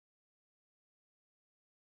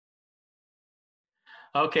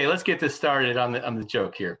Okay, let's get this started on the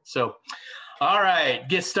joke here. So, all right,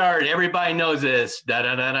 get started. Everybody knows this. Da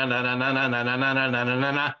da da da da da da da da da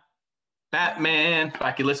da da. Batman. If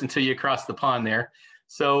I could listen to you across the pond there.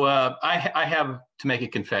 So I have to make a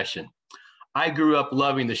confession. I grew up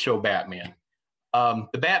loving the show Batman.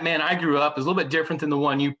 The Batman I grew up is a little bit different than the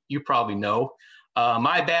one you probably know.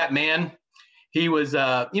 My Batman, he was,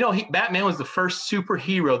 Batman was the first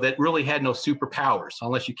superhero that really had no superpowers,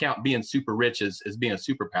 unless you count being super rich as being a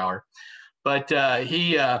superpower. But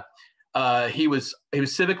he was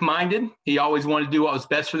civic minded. He always wanted to do what was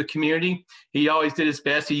best for the community. He always did his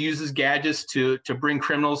best. He used his gadgets to bring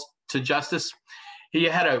criminals to justice. He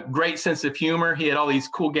had a great sense of humor. He had all these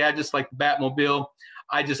cool gadgets like the Batmobile.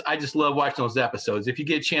 I just love watching those episodes. If you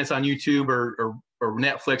get a chance on YouTube or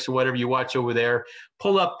Netflix or whatever you watch over there,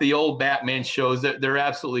 pull up the old Batman shows. They're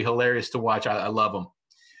absolutely hilarious to watch. I love them.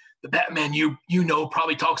 The Batman, you know,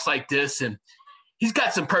 probably talks like this, and he's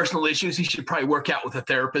got some personal issues. He should probably work out with a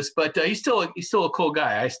therapist, but he's still a cool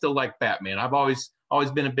guy. I still like Batman. I've always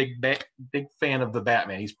been a big fan of the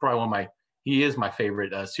Batman. He's probably he is my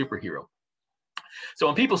favorite superhero. So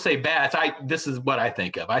when people say bats, this is what I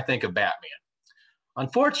think of. I think of Batman.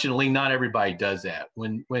 Unfortunately, not everybody does that.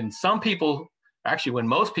 When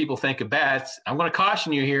most people think of bats, I'm going to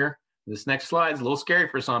caution you here. This next slide is a little scary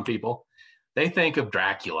for some people. They think of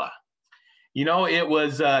Dracula. You know, it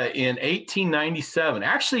was in 1897,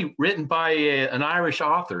 actually written by an Irish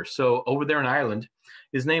author. So over there in Ireland,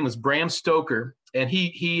 his name was Bram Stoker, and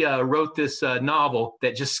he wrote this novel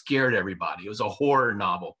that just scared everybody. It was a horror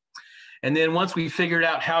novel. And then once we figured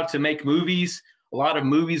out how to make movies, a lot of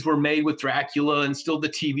movies were made with Dracula, and still the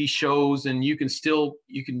TV shows, and you can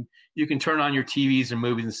turn on your TVs and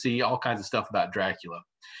movies and see all kinds of stuff about Dracula.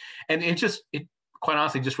 And it quite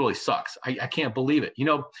honestly just really sucks. I can't believe it. You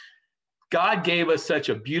know, God gave us such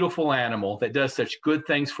a beautiful animal that does such good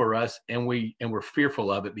things for us, and we're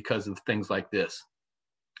fearful of it because of things like this.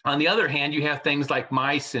 On the other hand, you have things like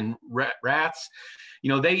mice and rats. You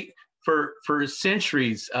know, they for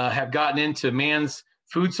centuries have gotten into man's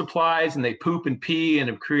food supplies, and they poop and pee and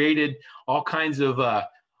have created all kinds of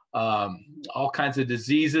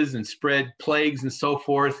diseases and spread plagues and so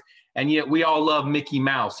forth. And yet we all love Mickey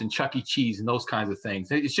Mouse and Chuck E. Cheese and those kinds of things.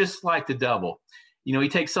 It's just like the devil. You know, he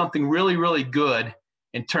takes something really, really good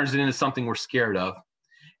and turns it into something we're scared of.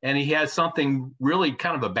 And he has something really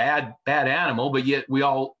kind of a bad animal, but yet we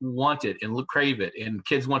all want it and crave it. And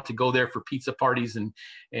kids want to go there for pizza parties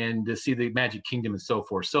and to see the Magic Kingdom and so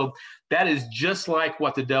forth. So that is just like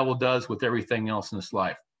what the devil does with everything else in this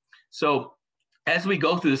life. So as we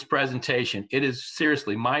go through this presentation, it is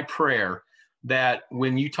seriously my prayer that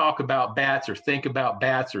when you talk about bats or think about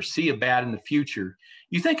bats or see a bat in the future,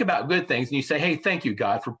 you think about good things and you say, hey, thank you,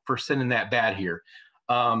 God, for sending that bat here.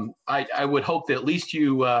 I would hope that at least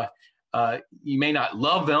you may not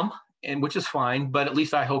love them, and which is fine, but at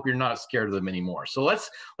least I hope you're not scared of them anymore. So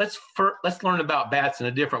let's learn about bats in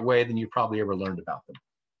a different way than you probably ever learned about them.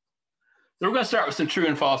 So we're going to start with some true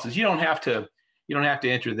and falses. You don't have to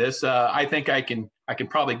enter this. I think I can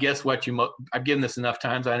probably guess what I've given this enough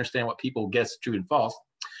times. I understand what people guess true and false.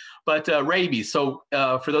 But rabies. So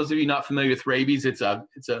for those of you not familiar with rabies, it's a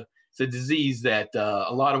disease that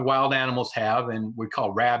a lot of wild animals have, and we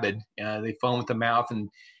call rabid. They foam at the mouth, and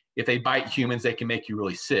if they bite humans, they can make you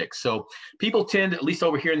really sick. So people tend, at least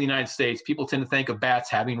over here in the United States, people tend to think of bats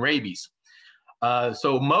having rabies.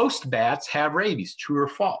 So most bats have rabies. True or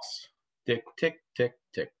false? Tick, tick, tick,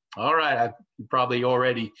 tick. All right, I've probably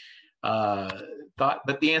already thought,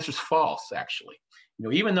 but the answer is false, actually. You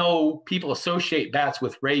know, even though people associate bats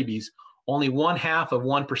with rabies, only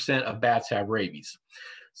 0.5% of bats have rabies.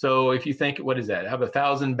 So if you think, what is that? Have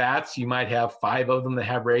 1,000 bats, you might have 5 of them that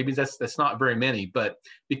have rabies. That's not very many, but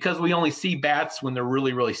because we only see bats when they're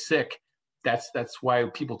really, really sick, that's why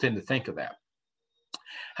people tend to think of that.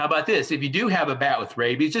 How about this? If you do have a bat with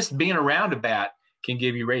rabies, just being around a bat can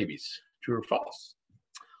give you rabies. True or false?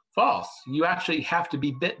 False. You actually have to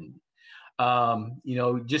be bitten. You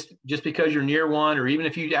know, just because you're near one, or even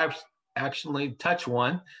if you actually touch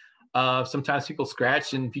one, sometimes people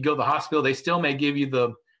scratch, and if you go to the hospital, they still may give you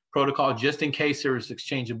the protocol just in case there's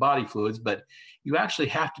exchange of body fluids, but you actually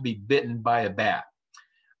have to be bitten by a bat.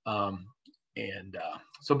 So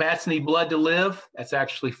bats need blood to live. That's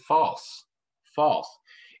actually false. False.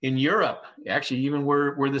 In Europe, actually, even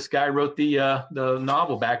where this guy wrote the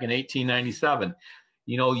novel back in 1897,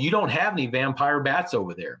 you know, you don't have any vampire bats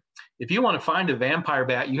over there. If you want to find a vampire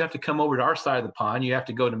bat, you have to come over to our side of the pond. You have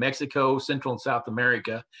to go to Mexico, Central and South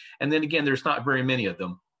America. And then again, there's not very many of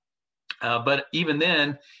them. But even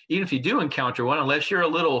then, even if you do encounter one, unless you're a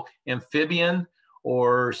little amphibian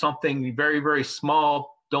or something very, very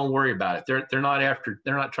small, don't worry about it. They're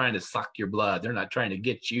not trying to suck your blood. They're not trying to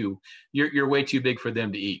get you. You're way too big for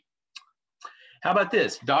them to eat. How about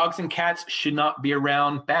this? Dogs and cats should not be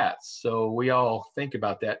around bats. So we all think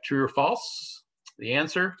about that. True or false? The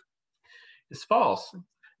answer is false.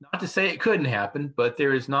 Not to say it couldn't happen, but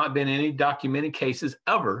there has not been any documented cases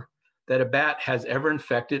ever that a bat has ever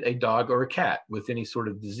infected a dog or a cat with any sort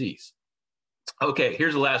of disease. Okay,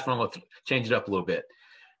 here's the last one. We'll change it up a little bit.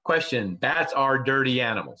 Question, bats are dirty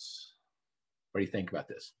animals. What do you think about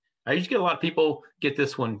this? I usually get a lot of people get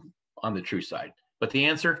this one on the true side, but the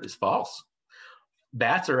answer is false.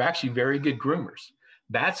 Bats are actually very good groomers.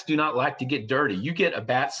 Bats do not like to get dirty. You get a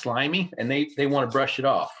bat slimy and they want to brush it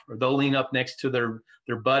off, or they'll lean up next to their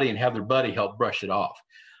buddy and have their buddy help brush it off.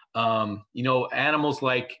 You know, animals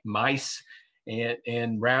like mice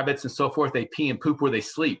and rabbits and so forth, they pee and poop where they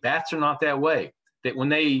sleep. Bats are not that way. That when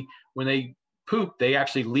they poop, they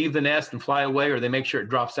actually leave the nest and fly away, or they make sure it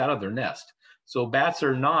drops out of their nest. So bats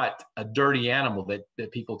are not a dirty animal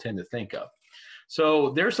that people tend to think of. So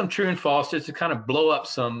there's some true and false, just to kind of blow up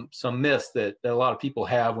some myths that a lot of people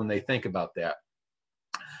have when they think about that.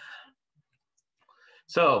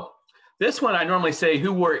 So this one, I normally say,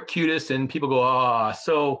 who wore it cutest? And people go, ah.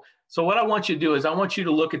 So what I want you to do is I want you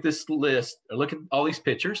to look at this list, or look at all these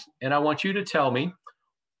pictures, and I want you to tell me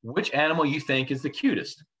which animal you think is the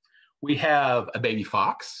cutest. We have a baby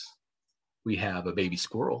fox. We have a baby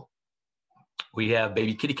squirrel. We have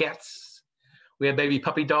baby kitty cats. We have baby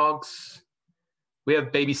puppy dogs. We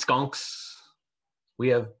have baby skunks. We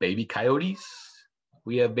have baby coyotes.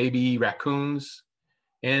 We have baby raccoons.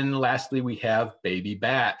 And lastly, we have baby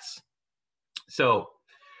bats. So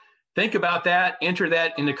think about that. Enter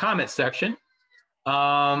that in the comment section.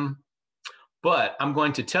 But I'm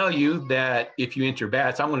going to tell you that if you enter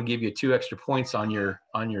bats, I'm going to give you 2 extra points on your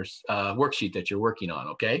worksheet that you're working on,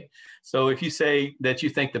 okay? So if you say that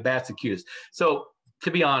you think the bat's the cutest. So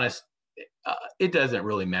to be honest, it doesn't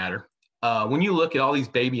really matter. When you look at all these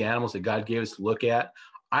baby animals that God gave us to look at,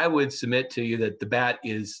 I would submit to you that the bat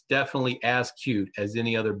is definitely as cute as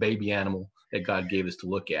any other baby animal that God gave us to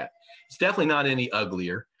look at. It's definitely not any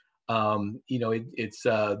uglier. You know,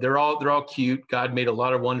 they're all cute. God made a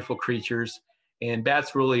lot of wonderful creatures, and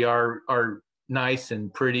bats really are nice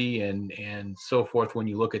and pretty and so forth when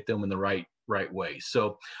you look at them in the right way.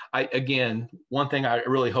 So again, one thing I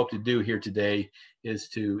really hope to do here today is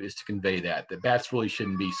to convey that bats really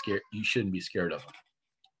shouldn't be scared. You shouldn't be scared of them.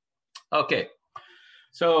 Okay,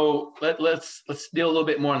 so let's deal a little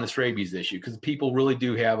bit more on this rabies issue, because people really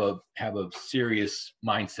do have a serious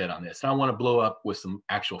mindset on this. And I want to blow up with some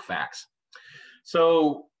actual facts.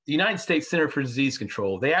 So the United States Center for Disease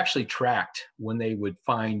Control, they actually tracked when they would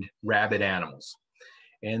find rabid animals.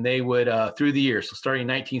 And they would, through the years, so starting in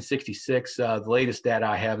 1966, the latest data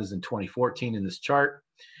I have is in 2014 in this chart.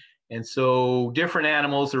 And so different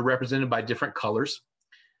animals are represented by different colors.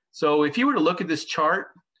 So if you were to look at this chart,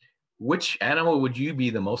 which animal would you be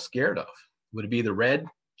the most scared of? Would it be the red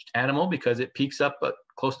animal because it peaks up at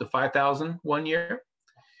close to 5,000 one year?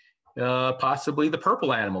 Possibly the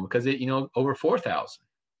purple animal because it, over 4,000.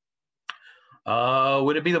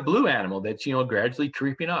 Would it be the blue animal that's, gradually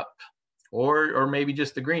creeping up? Or maybe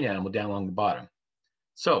just the green animal down along the bottom?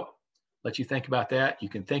 So let you think about that. You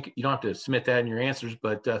can think, you don't have to submit that in your answers,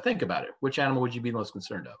 but think about it. Which animal would you be most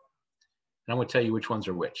concerned of? And I'm going to tell you which ones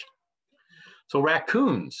are which. So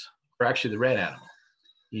raccoons are actually the red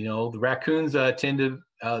animal. The raccoons tend to,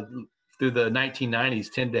 through the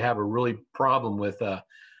 1990s, tend to have a really problem with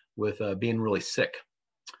being really sick.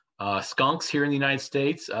 Skunks here in the United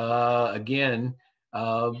States, again,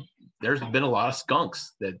 there's been a lot of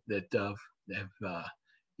skunks that have,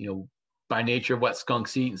 by nature of what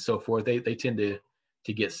skunks eat and so forth, they tend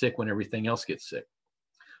to get sick when everything else gets sick.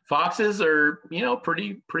 Foxes are,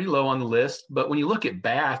 pretty low on the list, but when you look at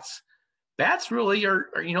bats really are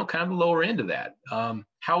kind of the lower end of that.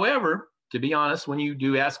 However, to be honest, when you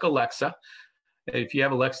do ask Alexa, if you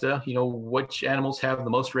have Alexa, which animals have the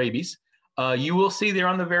most rabies, you will see there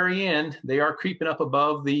on the very end, they are creeping up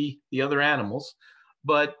above the other animals.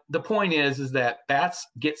 But the point is that bats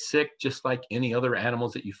get sick just like any other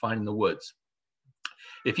animals that you find in the woods.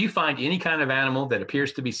 If you find any kind of animal that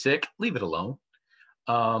appears to be sick, leave it alone.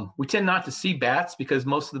 We tend not to see bats because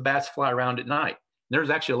most of the bats fly around at night. There's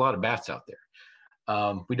actually a lot of bats out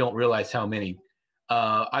there. We don't realize how many.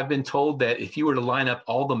 I've been told that if you were to line up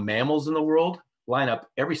all the mammals in the world, line up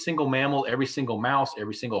every single mammal, every single mouse,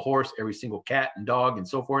 every single horse, every single cat and dog and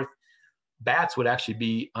so forth, bats would actually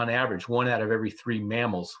be, on average, 1 out of every 3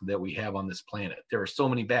 mammals that we have on this planet. There are so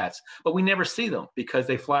many bats, but we never see them because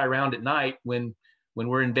they fly around at night when when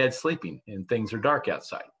we're in bed sleeping and things are dark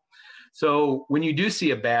outside. So when you do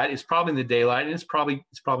see a bat, it's probably in the daylight and it's probably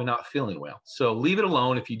not feeling well. So leave it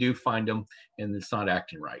alone if you do find them and it's not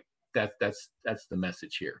acting right. That's the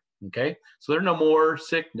message here. Okay. So they're no more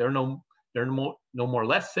sick. They're no more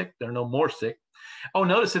less sick. They're no more sick. Oh,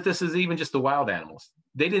 notice that this is even just the wild animals.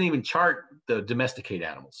 They didn't even chart the domesticated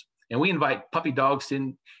animals. And we invite puppy dogs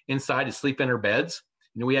inside to sleep in their beds.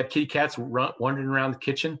 We have kitty cats wandering around the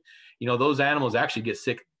kitchen. Those animals actually get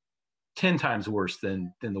sick 10 times worse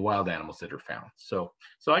than the wild animals that are found. So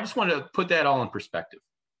I just wanted to put that all in perspective.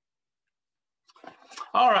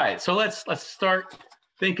 All right, so let's start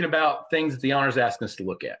thinking about things that the honors ask us to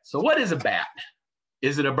look at. So what is a bat?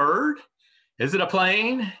 Is it a bird? Is it a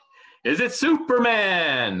plane? Is it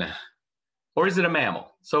Superman? Or is it a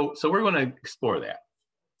mammal? So we're going to explore that.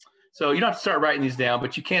 So you don't have to start writing these down,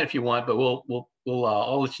 but you can if you want, but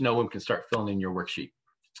I'll let you know when we can start filling in your worksheet.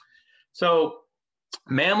 So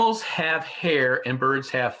mammals have hair and birds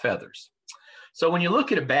have feathers. So when you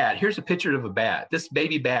look at a bat, here's a picture of a bat. This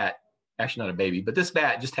baby bat, actually not a baby, but this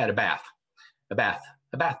bat just had a bath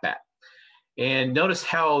bat. And notice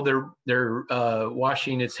how they're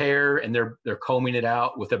washing its hair and they're combing it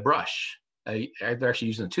out with a brush. They're actually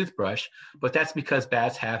using a toothbrush, but that's because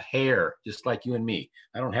bats have hair, just like you and me.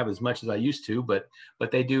 I don't have as much as I used to, but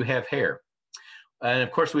they do have hair. And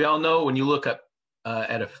of course, we all know when you look up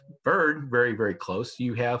at a bird very, very close,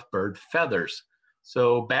 you have bird feathers.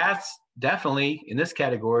 So bats, definitely in this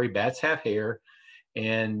category, bats have hair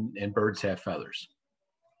and birds have feathers.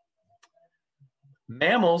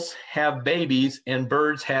 Mammals have babies and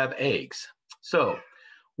birds have eggs. So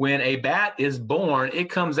when a bat is born, it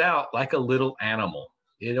comes out like a little animal.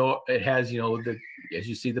 It has, as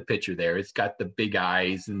you see the picture there, it's got the big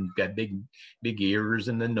eyes and got big ears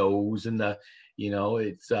and the nose and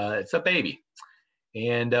it's a baby.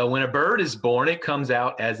 And when a bird is born, it comes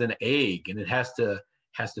out as an egg, and it has to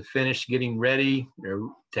finish getting ready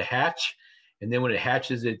to hatch. And then when it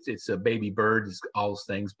hatches, it's a baby bird, it's all those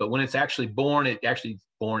things. But when it's actually born, it's actually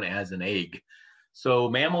born as an egg. So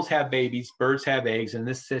mammals have babies, birds have eggs. In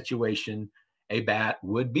this situation, a bat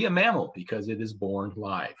would be a mammal because it is born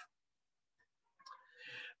live.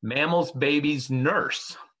 Mammals' babies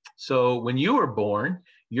nurse. So when you were born,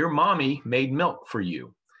 your mommy made milk for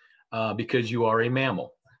you because you are a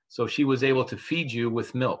mammal. So she was able to feed you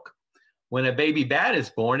with milk. When a baby bat is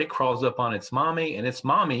born, it crawls up on its mommy, and its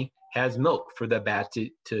mommy has milk for the bat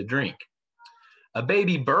to drink. A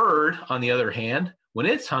baby bird, on the other hand, when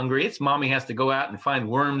it's hungry, its mommy has to go out and find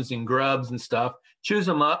worms and grubs and stuff, chews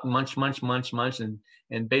them up, munch,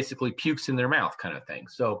 and basically pukes in their mouth kind of thing.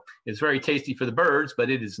 So it's very tasty for the birds, but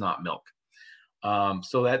it is not milk.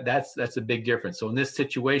 So that's a big difference. So in this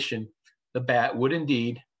situation, the bat would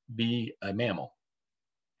indeed be a mammal.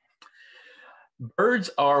 Birds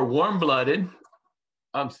are warm-blooded.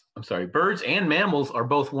 I'm sorry, birds and mammals are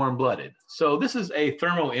both warm-blooded. So this is a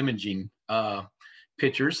thermal imaging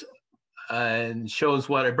pictures and shows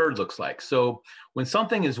what a bird looks like. So when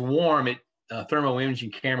something is warm, thermal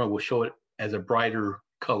imaging camera will show it as a brighter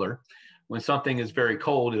color. When something is very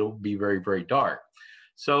cold, it'll be very, very dark.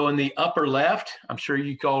 So in the upper left, I'm sure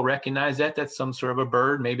you can all recognize that. That's some sort of a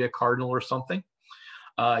bird, maybe a cardinal or something.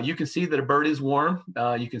 You can see that a bird is warm.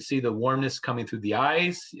 You can see the warmness coming through the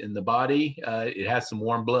eyes and the body. It has some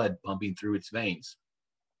warm blood pumping through its veins.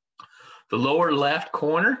 The lower left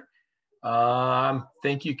corner, I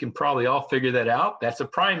think you can probably all figure that out. That's a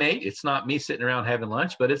primate. It's not me sitting around having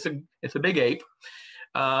lunch, but it's a big ape.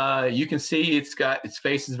 You can see its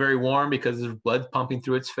face is very warm because there's blood pumping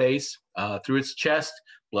through its face, through its chest.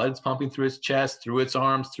 Blood's pumping through its chest, through its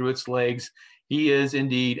arms, through its legs. He is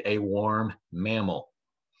indeed a warm mammal.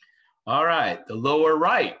 All right, the lower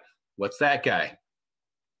right, what's that guy?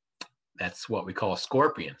 That's what we call a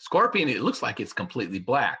scorpion. Scorpion, it looks like it's completely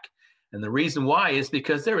black. And the reason why is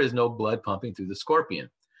because there is no blood pumping through the scorpion.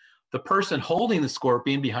 The person holding the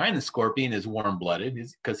scorpion behind the scorpion is warm-blooded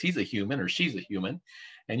because he's a human or she's a human.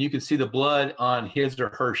 And you can see the blood on his or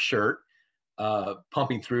her shirt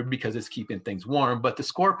pumping through because it's keeping things warm. But the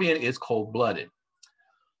scorpion is cold-blooded.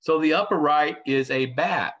 So the upper right is a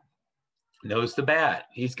bat. Notice the bat.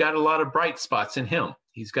 He's got a lot of bright spots in him.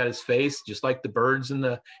 He's got his face just like the birds and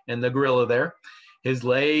the gorilla there. His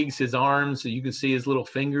legs, his arms, so you can see his little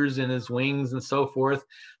fingers and his wings and so forth.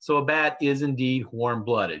 So a bat is indeed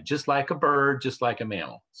warm-blooded, just like a bird, just like a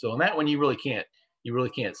mammal. So on that one, you really can't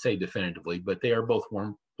say definitively, but they are both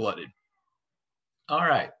warm-blooded. All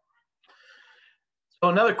right. So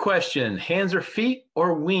another question, hands or feet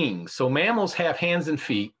or wings? So mammals have hands and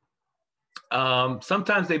feet.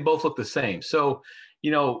 Sometimes they both look the same. So,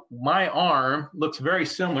 my arm looks very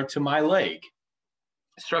similar to my leg.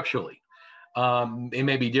 structurally. It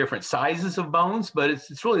may be different sizes of bones, but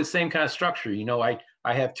it's really the same kind of structure. You know, I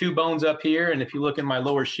have two bones up here, and if you look in my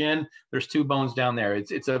lower shin, there's two bones down there.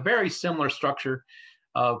 It's a very similar structure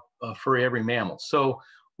for every mammal. So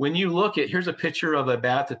when you look at, here's a picture of a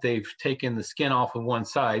bat that they've taken the skin off of one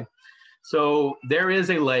side. So there is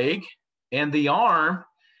a leg, and the arm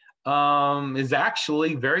is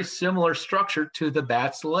actually very similar structure to the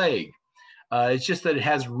bat's leg. It's just that it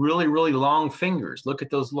has really, really long fingers. Look at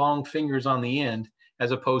those long fingers on the end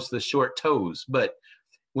as opposed to the short toes. But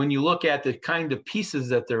when you look at the kind of pieces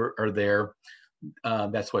that are there,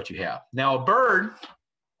 that's what you have. Now, a bird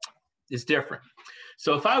is different.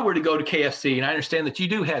 So if I were to go to KFC, and I understand that you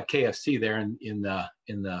do have KFC there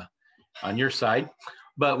on your side,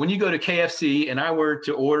 but when you go to KFC and I were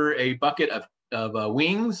to order a bucket of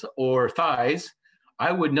wings or thighs,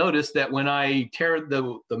 I would notice that when I tear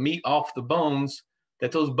the meat off the bones,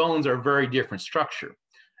 that those bones are very different structure.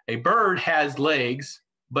 A bird has legs,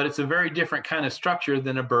 but it's a very different kind of structure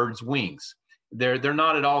than a bird's wings. They're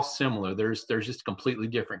not at all similar. There's just completely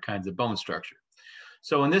different kinds of bone structure.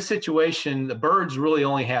 So in this situation, the birds really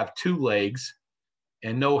only have two legs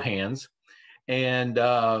and no hands. And,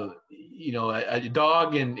 you know, a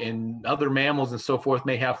dog and other mammals and so forth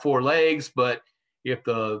may have four legs, but if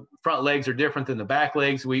the front legs are different than the back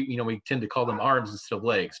legs, we tend to call them arms instead of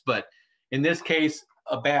legs. But in this case,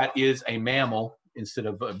 a bat is a mammal instead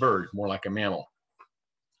of a bird, more like a mammal.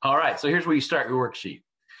 All right, so here's where you start your worksheet.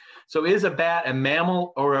 So is a bat a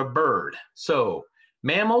mammal or a bird? So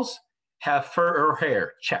mammals have fur or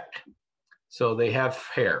hair, check. So they have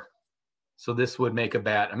hair. So this would make a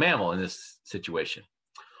bat a mammal in this situation.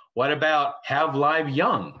 What about have live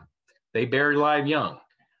young? They bear live young.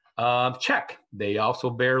 Check. They also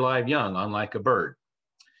bear live young, unlike a bird.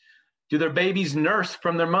 Do their babies nurse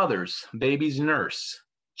from their mothers? Babies nurse.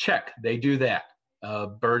 Check. They do that.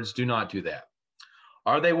 Birds do not do that.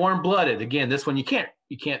 Are they warm-blooded? Again, this one you can't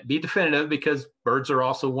be definitive because birds are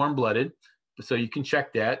also warm-blooded. So you can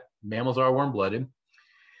check that. Mammals are warm-blooded.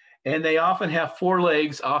 And they often have four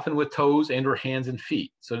legs, often with toes and or hands and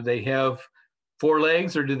feet. So do they have four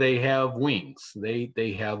legs or do they have wings?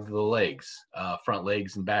 They have the legs, front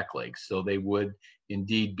legs and back legs. So they would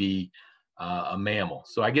indeed be a mammal.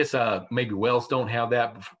 So I guess maybe whales don't have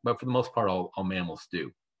that, but for the most part, all mammals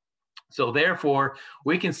do. So therefore,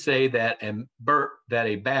 we can say that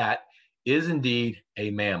a bat is indeed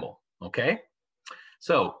a mammal, okay?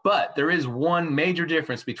 So, but there is one major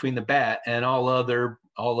difference between the bat and all other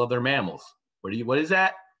mammals. What is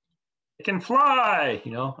that? It can fly,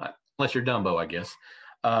 you know, unless you're Dumbo, I guess.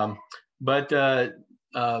 But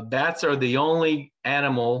bats are the only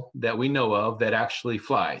animal that we know of that actually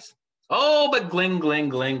flies. Oh, but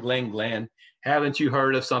Glenn, haven't you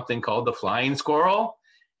heard of something called the flying squirrel?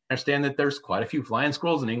 I understand that there's quite a few flying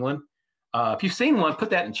squirrels in England. If you've seen one, put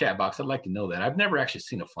that in the chat box. I'd like to know that. I've never actually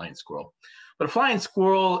seen a flying squirrel. But a flying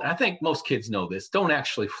squirrel, I think most kids know this, don't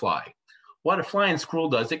actually fly. What a flying squirrel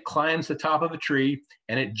does, it climbs the top of a tree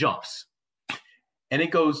and it jumps. And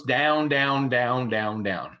it goes down, down, down, down,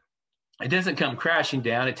 down. It doesn't come crashing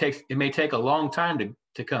down. It may take a long time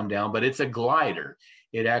to come down, but it's a glider.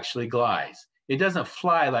 It actually glides. It doesn't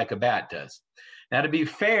fly like a bat does. Now, to be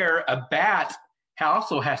fair, a bat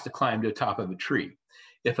also has to climb to the top of a tree.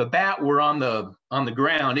 If a bat were on the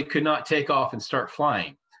ground, it could not take off and start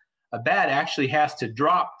flying. A bat actually has to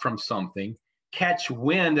drop from something, catch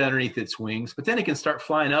wind underneath its wings, but then it can start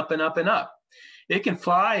flying up and up and up. It can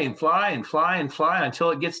fly and fly and fly and fly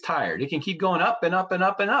until it gets tired. It can keep going up and up and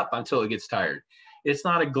up and up until it gets tired. It's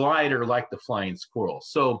not a glider like the flying squirrel.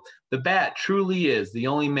 So the bat truly is the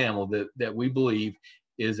only mammal that we believe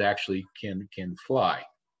is actually can fly.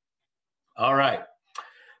 All right.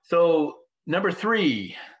 So number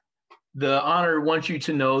 3, the honor wants you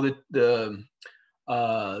to know that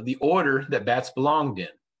the order that bats belong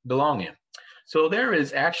in. So there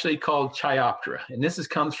is actually called Chiroptera, and this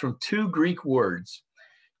comes from 2 Greek words.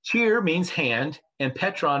 Chir means hand, and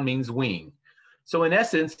petron means wing. So in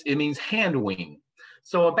essence, it means hand wing.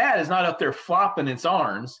 So a bat is not up there flopping its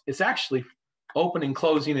arms. It's actually opening and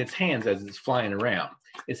closing its hands as it's flying around.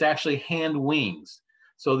 It's actually hand wings.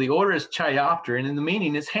 So the order is Chiroptera, and the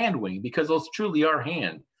meaning is hand wing because those truly are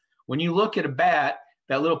hand. When you look at a bat,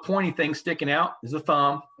 that little pointy thing sticking out is the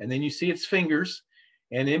thumb, and then you see its fingers,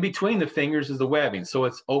 and in between the fingers is the webbing. So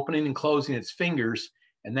it's opening and closing its fingers,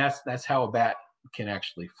 and that's how a bat can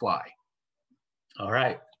actually fly. All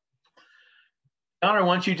right. Connor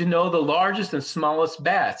wants you to know the largest and smallest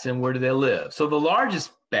bats and where do they live. So the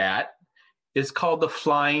largest bat is called the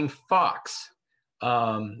flying fox.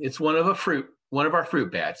 It's one of our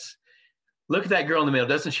fruit bats. Look at that girl in the middle.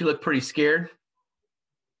 Doesn't she look pretty scared?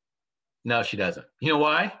 No, she doesn't. You know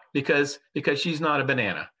why? Because she's not a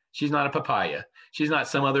banana. She's not a papaya. She's not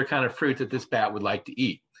some other kind of fruit that this bat would like to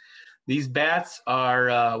eat. These bats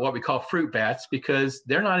are what we call fruit bats because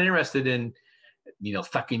they're not interested in,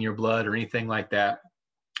 sucking your blood or anything like that.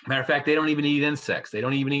 Matter of fact, they don't even eat insects. They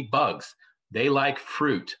don't even eat bugs. They like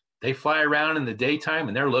fruit. They fly around in the daytime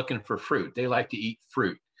and they're looking for fruit. They like to eat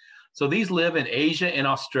fruit. So these live in Asia and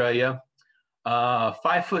Australia. 5'7"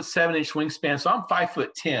 wingspan. So I'm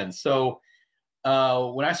 5'10". So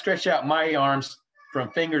when I stretch out my arms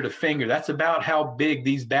from finger to finger, that's about how big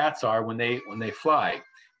these bats are when they fly.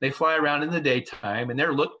 They fly around in the daytime and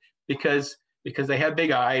they're because they have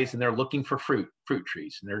big eyes and they're looking for fruit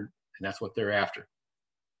trees, and that's what they're after.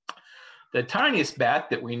 The tiniest bat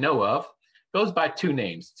that we know of goes by two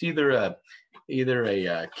names. It's either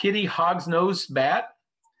a kitty hogsnose bat,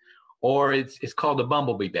 or it's called a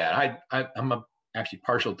bumblebee bat. I'm actually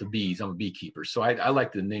partial to bees. I'm a beekeeper, so I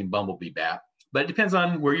like the name bumblebee bat. But it depends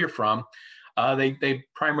on where you're from. They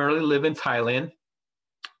primarily live in Thailand,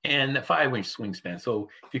 and a 5-inch wingspan. So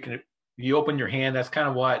if you open your hand, that's kind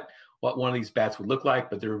of what one of these bats would look like,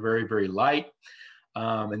 but they're very, very light.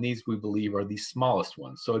 And these, we believe, are the smallest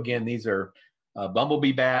ones. So again, these are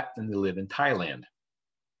bumblebee bat, and they live in Thailand.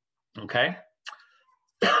 Okay.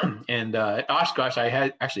 And Oshkosh,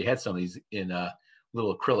 I actually had some of these in a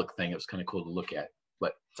little acrylic thing. It was kind of cool to look at.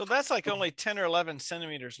 But so that's like only 10 or 11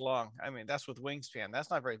 centimeters long. I mean, that's with wingspan. That's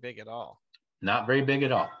not very big at all. Not very big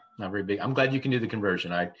at all. Not very big. I'm glad you can do the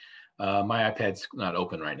conversion. My iPad's not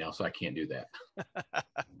open right now, so I can't do that.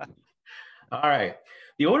 All right.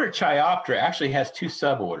 The order Chiroptera actually has two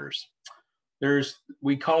suborders.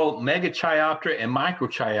 We call Megachiroptera and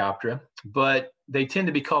Microchiroptera, but they tend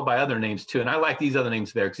to be called by other names too. And I like these other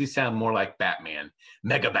names there because these sound more like Batman.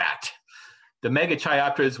 Megabat. The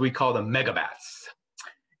Megachiropteras we call the Megabats.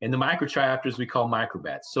 And the Microchiropteras we call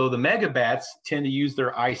Microbats. So the Megabats tend to use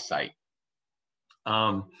their eyesight.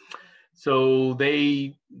 So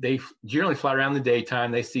they generally fly around in the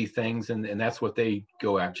daytime. They see things, and that's what they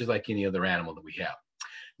go after, just like any other animal that we have.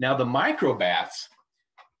 Now, the Microbats,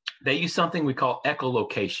 they use something we call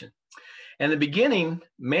echolocation. In the beginning,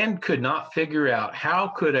 man could not figure out how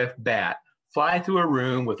could a bat fly through a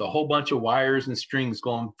room with a whole bunch of wires and strings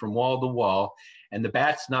going from wall to wall, and the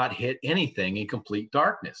bats not hit anything in complete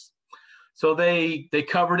darkness. So they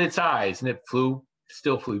covered its eyes, and it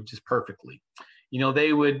still flew just perfectly.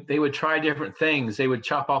 They would try different things. They would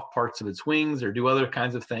chop off parts of its wings or do other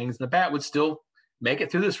kinds of things. And the bat would still make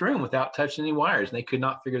it through this room without touching any wires. And they could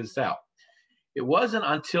not figure this out. It wasn't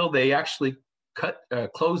until they actually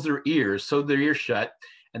closed their ears, sewed their ears shut,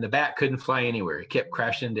 and the bat couldn't fly anywhere. It kept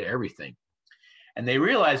crashing into everything. And they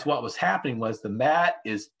realized what was happening was the bat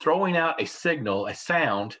is throwing out a signal, a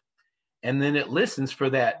sound, and then it listens for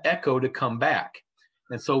that echo to come back.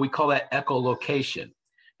 And so we call that echolocation.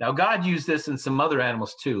 Now, God used this in some other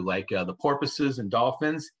animals too, like the porpoises and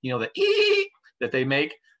dolphins, the ee that they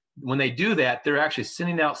make. When they do that, they're actually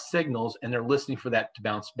sending out signals and they're listening for that to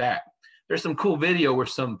bounce back. There's some cool video where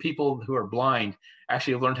some people who are blind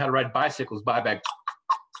actually have learned how to ride bicycles by back,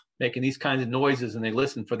 making these kinds of noises, and they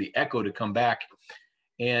listen for the echo to come back.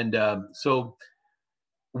 And so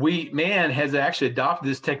man has actually adopted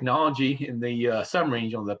this technology in the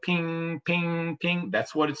submarines, the ping, ping, ping.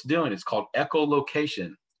 That's what it's doing. It's called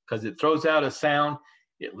echolocation. Because it throws out a sound,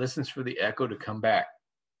 it listens for the echo to come back.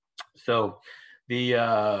 So the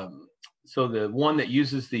one that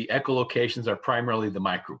uses the echolocations are primarily the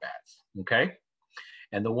Microbats, okay?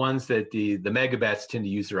 And the ones that the Megabats tend to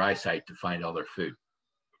use their eyesight to find all their food.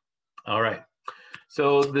 All right.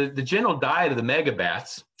 So the general diet of the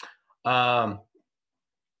Megabats,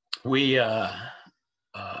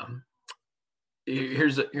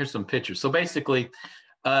 here's some pictures. So basically,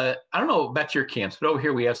 I don't know about your camps, but over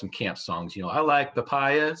here we have some camp songs. I like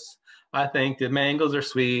papayas. I think the mangoes are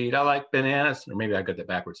sweet. I like bananas. Or maybe I got that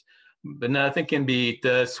backwards. But nothing can beat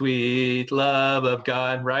the sweet love of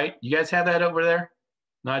God, right? You guys have that over there?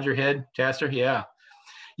 Nod your head, Chester. Yeah.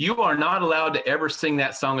 You are not allowed to ever sing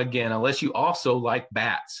that song again unless you also like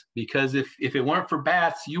bats. Because if it weren't for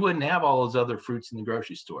bats, you wouldn't have all those other fruits in the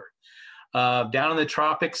grocery store. Down in the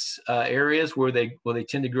tropics areas where they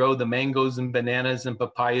tend to grow the mangoes and bananas and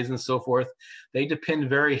papayas and so forth, they depend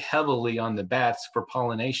very heavily on the bats for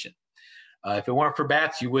pollination. If it weren't for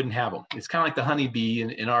bats, you wouldn't have them. It's kind of like the honeybee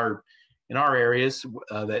in our areas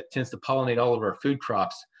that tends to pollinate all of our food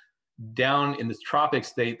crops. Down in the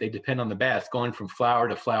tropics, they depend on the bats going from flower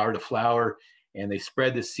to flower to flower, and they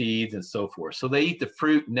spread the seeds and so forth. So they eat the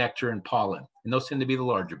fruit, nectar, and pollen, and those tend to be the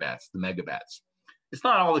larger bats, the Megabats. It's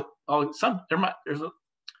not I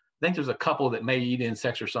think there's a couple that may eat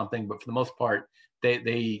insects or something, but for the most part, they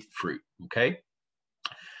eat fruit, okay?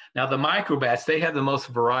 Now the microbats, they have the most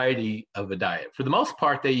variety of a diet. For the most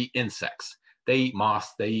part, they eat insects. They eat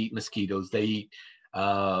moths, they eat mosquitoes, they eat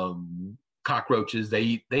cockroaches,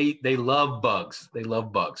 they love bugs. They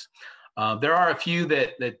love bugs. There are a few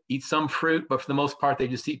that eat some fruit, but for the most part, they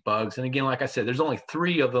just eat bugs. And again, like I said, there's only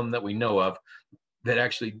 3 of them that we know of that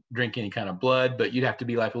actually drink any kind of blood, but you'd have to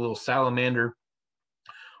be like a little salamander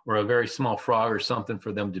or a very small frog or something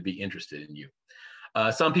for them to be interested in you.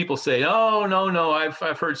 Some people say, oh, no,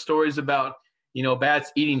 I've heard stories about,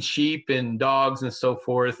 bats eating sheep and dogs and so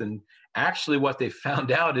forth. And actually what they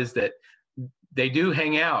found out is that they do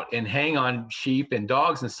hang out and hang on sheep and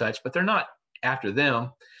dogs and such, but they're not after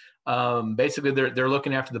them. Basically, they're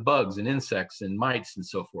looking after the bugs and insects and mites and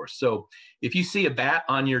so forth. So if you see a bat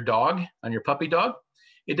on your dog, on your puppy dog,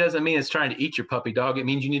 it doesn't mean it's trying to eat your puppy dog. It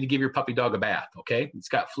means you need to give your puppy dog a bath, okay? It's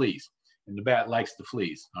got fleas, and the bat likes the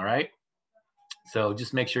fleas, all right? So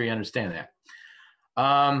just make sure you understand that.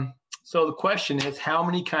 So the question is, how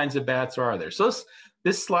many kinds of bats are there? So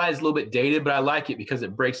this slide is a little bit dated, but I like it because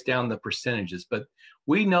it breaks down the percentages. But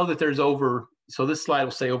we know that there's so this slide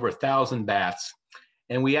will say over 1,000 bats.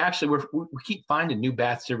 And we keep finding new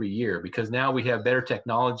bats every year because now we have better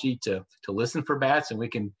technology to listen for bats, and we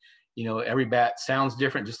can, every bat sounds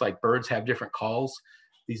different, just like birds have different calls.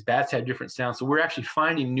 These bats have different sounds. So we're actually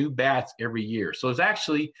finding new bats every year. So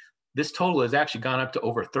this total has actually gone up to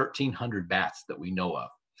over 1,300 bats that we know of.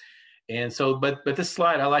 And so, but this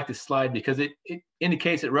slide, I like this slide because it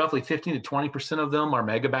indicates that roughly 15 to 20% of them are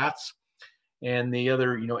megabats. And the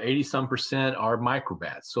other, 80-some% are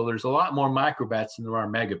microbats. So there's a lot more microbats than there are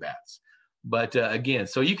megabats. But again,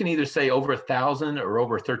 so you can either say over 1,000 or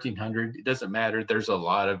over 1,300. It doesn't matter. There's a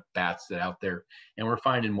lot of bats that out there, and we're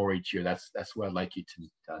finding more each year. That's what I'd like you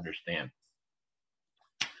to understand.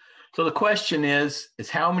 So the question is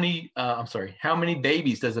how many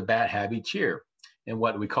babies does a bat have each year, and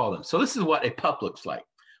what do we call them? So this is what a pup looks like.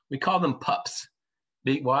 We call them pups.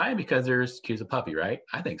 Why? Because there's cues a puppy, right?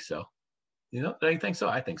 I think so. Don't you think so?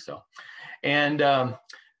 I think so. And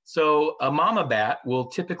so a mama bat will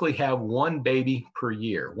typically have 1 baby per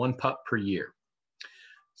year, 1 pup per year.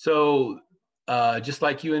 So just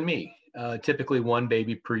like you and me, typically 1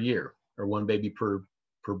 baby per year, or 1 baby per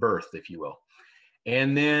birth, if you will.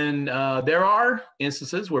 And then there are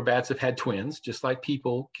instances where bats have had twins, just like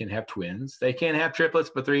people can have twins. They can have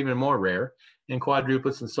triplets, but they're even more rare, and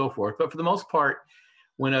quadruplets and so forth. But for the most part,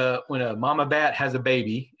 when a mama bat has a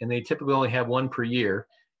baby, and they typically only have 1 per year,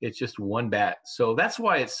 it's just 1 bat. So that's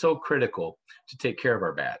why it's so critical to take care of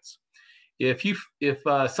our bats. If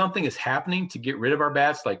something is happening to get rid of our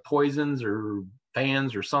bats, like poisons or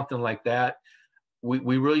fans or something like that,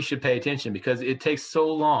 we really should pay attention, because it takes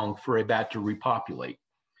so long for a bat to repopulate.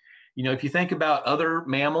 If you think about other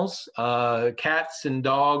mammals, cats and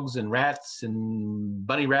dogs and rats and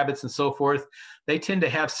bunny rabbits and so forth, they tend to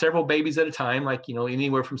have several babies at a time, like,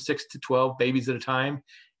 anywhere from 6 to 12 babies at a time.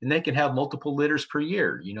 And they can have multiple litters per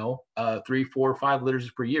year, 3, 4, 5 litters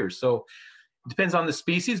per year. So it depends on the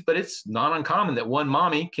species, but it's not uncommon that one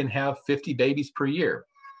mommy can have 50 babies per year.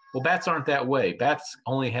 Well, bats aren't that way. Bats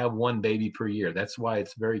only have 1 baby per year. That's why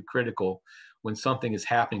it's very critical when something is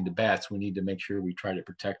happening to bats. We need to make sure we try to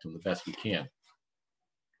protect them the best we can.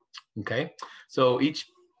 Okay, so each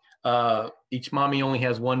mommy only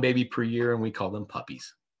has 1 baby per year, and we call them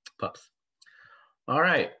pups. All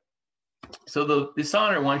right. So the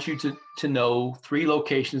dishonor wants you to know 3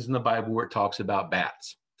 locations in the Bible where it talks about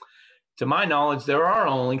bats. To my knowledge, there are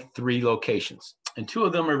only 3 locations, and 2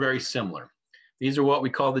 of them are very similar. These are what we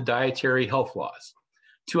call the dietary health laws.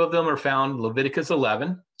 2 of them are found in Leviticus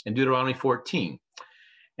 11 and Deuteronomy 14.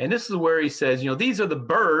 And this is where he says, these are the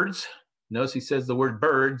birds. Notice he says the word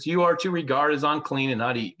birds you are to regard as unclean and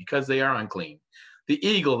not eat, because they are unclean. The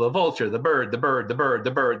eagle, the vulture, the bird, the bird, the bird,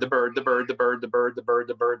 the bird, the bird, the bird, the bird, the bird, the bird,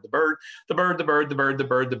 the bird, the bird, the bird, the bird, the bird, the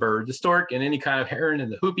bird, the bird, the stork, and any kind of heron,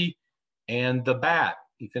 and the hoopie, and the bat.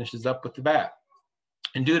 He finishes up with the bat.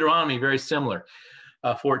 In Deuteronomy, very similar.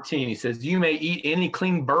 14, he says, you may eat any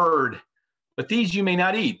clean bird, but these you may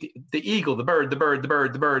not eat. The eagle, the bird, the bird, the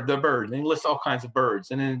bird, the bird, the bird. And he lists all kinds of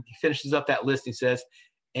birds. And then he finishes up that list. He says,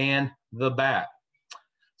 and the bat.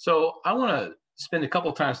 So I want to spend a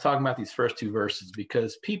couple times talking about these first 2 verses,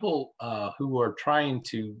 because people who are trying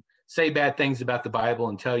to say bad things about the Bible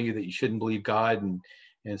and tell you that you shouldn't believe God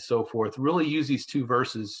and so forth really use these 2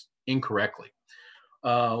 verses incorrectly.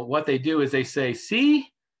 What they do is they say, see,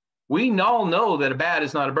 we all know that a bat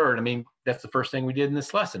is not a bird. I mean, that's the first thing we did in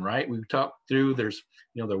this lesson, right? We talked through, they're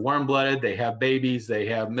warm-blooded, they have babies, they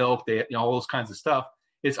have milk, they have, all those kinds of stuff.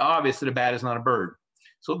 It's obvious that a bat is not a bird.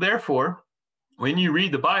 So therefore, when you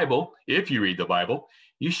read the Bible, if you read the Bible,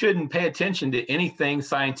 you shouldn't pay attention to anything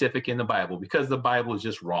scientific in the Bible because the Bible is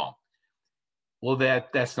just wrong. Well,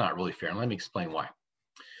 that's not really fair. Let me explain why.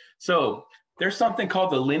 So there's something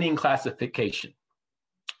called the Linnean classification.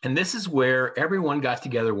 And this is where everyone got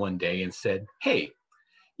together one day and said, hey,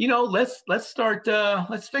 let's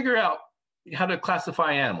figure out how to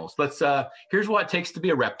classify animals. Here's what it takes to be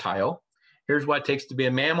a reptile. Here's what it takes to be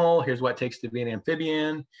a mammal. Here's what it takes to be an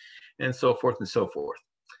amphibian, and so forth and so forth.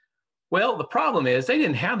 Well, the problem is they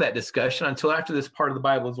didn't have that discussion until after this part of the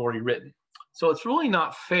Bible is already written. So it's really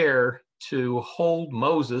not fair to hold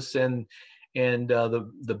Moses and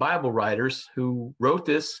the Bible writers who wrote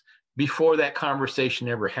this before that conversation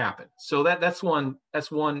ever happened. So that's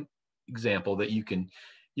one example that you can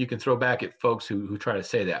throw back at folks who try to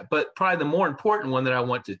say that. But probably the more important one that I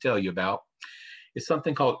want to tell you about is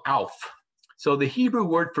something called alf. So the Hebrew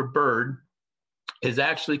word for bird is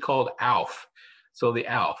actually called alf. So the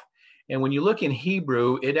alf. And when you look in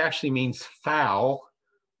Hebrew, it actually means fowl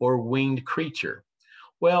or winged creature.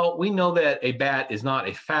 Well, we know that a bat is not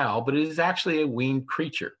a fowl, but it is actually a winged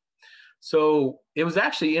creature. So it was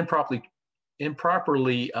actually improperly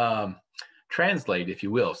translated, if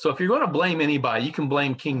you will. So if you're going to blame anybody, you can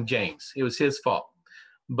blame King James. It was his fault,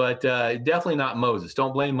 but definitely not Moses.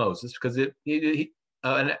 Don't blame Moses because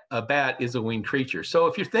a bat is a winged creature. So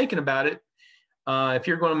if you're thinking about it, if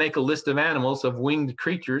you're going to make a list of animals of winged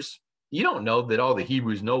creatures, you don't know that all the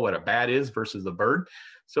Hebrews know what a bat is versus a bird.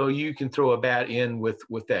 So you can throw a bat in with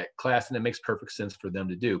that class, and it makes perfect sense for them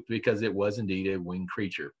to do because it was indeed a winged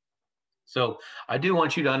creature. So I do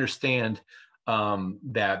want you to understand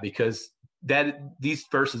that because these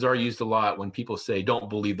verses are used a lot when people say, don't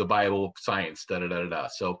believe the Bible, science, da da da da.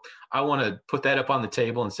 So I want to put that up on the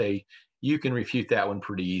table and say, you can refute that one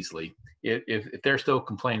pretty easily. If they're still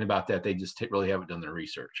complaining about that, they just really haven't done their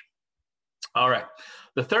research. All right.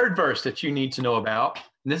 The third verse that you need to know about,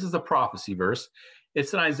 and this is a prophecy verse,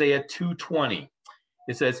 it's in Isaiah 2:20.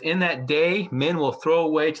 It says, in that day, men will throw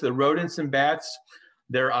away to the rodents and bats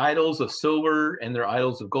their idols of silver and their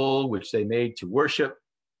idols of gold, which they made to worship.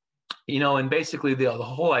 And basically the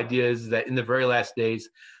whole idea is that in the very last days,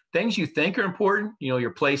 things you think are important,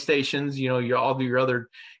 your PlayStations, all of your other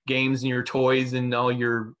games and your toys and all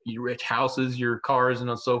your rich houses, your cars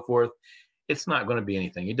and so forth, it's not going to be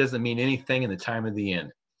anything. It doesn't mean anything in the time of the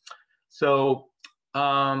end. So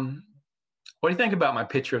what do you think about my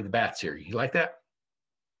picture of the bats here? You like that?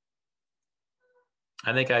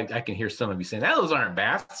 I think I can hear some of you saying, those aren't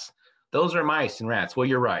bats. Those are mice and rats. Well,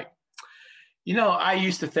 you're right. I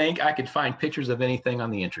used to think I could find pictures of anything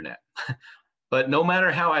on the internet. But no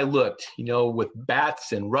matter how I looked, with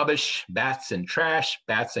bats and rubbish, bats and trash,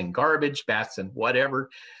 bats and garbage, bats and whatever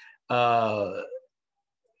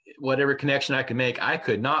connection I could make, I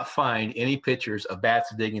could not find any pictures of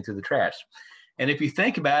bats digging through the trash. And if you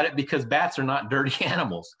think about it, because bats are not dirty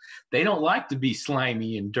animals, they don't like to be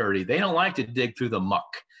slimy and dirty. They don't like to dig through the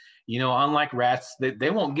muck. Unlike rats, they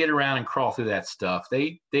won't get around and crawl through that stuff.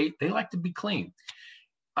 They like to be clean.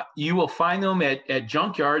 You will find them at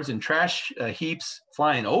junkyards and trash heaps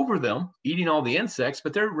flying over them, eating all the insects,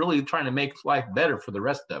 but they're really trying to make life better for the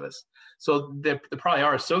rest of us. So they probably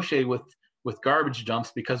are associated with garbage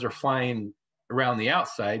dumps because they're flying around the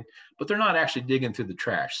outside, but they're not actually digging through the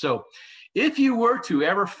trash. So if you were to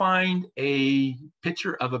ever find a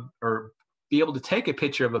picture or be able to take a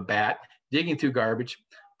picture of a bat digging through garbage,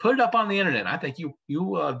 put it up on the internet. I think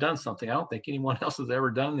you have done something I don't think anyone else has ever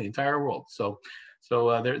done in the entire world. So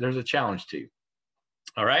there's a challenge to you.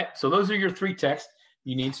 All right. So those are your three texts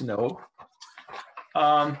you need to know.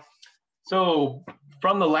 So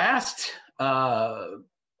from the last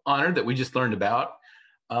honor that we just learned about,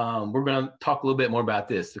 we're going to talk a little bit more about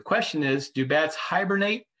this. The question is, do bats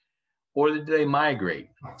hibernate or do they migrate?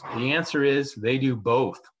 The answer is they do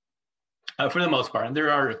both. For the most part, and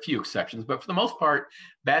there are a few exceptions, but for the most part,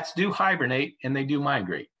 bats do hibernate and they do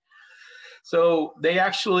migrate. So they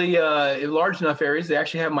actually, in large enough areas, they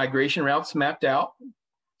actually have migration routes mapped out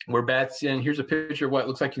where bats, and here's a picture of what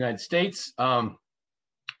looks like the United States.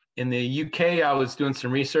 In the UK, I was doing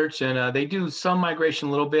some research and they do some migration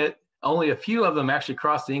a little bit. Only a few of them actually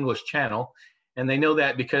cross the English Channel. And they know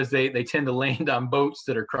that because they tend to land on boats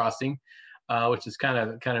that are crossing, which is kind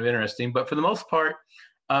of interesting. But for the most part,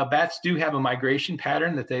 bats do have a migration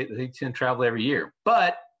pattern that they tend to travel every year.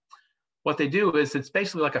 But what they do is it's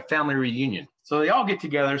basically like a family reunion. So they all get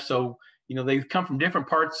together. So, they come from different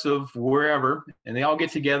parts of wherever, and they all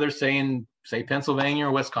get together, say Pennsylvania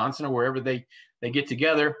or Wisconsin or wherever they they get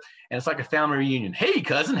together, and it's like a family reunion. Hey,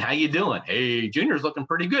 cousin, how you doing? Hey, Junior's looking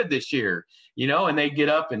pretty good this year, you know. And they get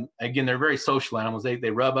up, and again, they're very social animals. They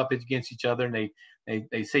rub up against each other, and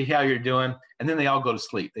they say how you're doing, and then they all go to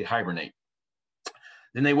sleep. They hibernate.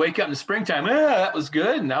 Then they wake up in the springtime. That was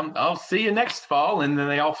good, and I'll see you next fall. And then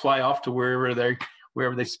they all fly off to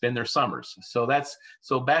wherever they spend their summers. So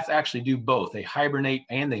bats actually do both. They hibernate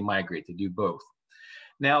and they migrate. They do both.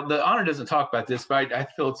 Now, the honor doesn't talk about this, but I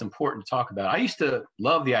feel it's important to talk about. I used to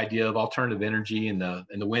love the idea of alternative energy and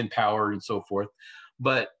the wind power and so forth,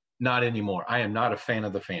 but not anymore. I am not a fan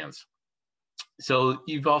of the fans. So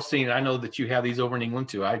you've all seen it. I know that you have these over in England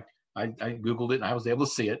too. I Googled it and I was able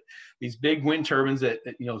to see it. These big wind turbines that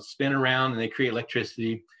spin around and they create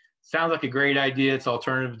electricity. Sounds like a great idea. It's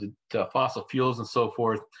alternative to fossil fuels and so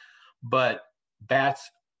forth, but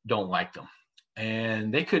bats don't like them.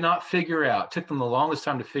 And they could not figure out, took them the longest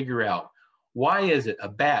time to figure out, why is it a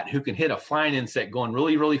bat who can hit a flying insect going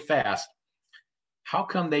really, really fast, how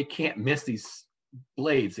come they can't miss these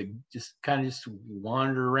blades that just kind of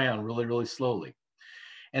wander around really, really slowly?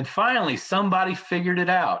 And finally, somebody figured it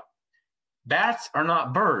out. Bats are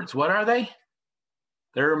not birds. What are they?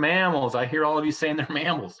 They're mammals. I hear all of you saying they're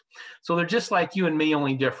mammals. So they're just like you and me,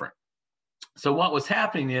 only different. So what was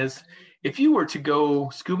happening is, if you were to go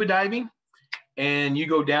scuba diving and you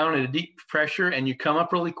go down at a deep pressure and you come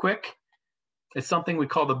up really quick, it's something we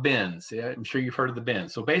call the bends. Yeah, I'm sure you've heard of the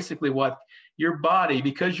bends. So basically what your body,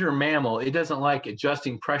 because you're a mammal, it doesn't like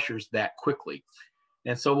adjusting pressures that quickly.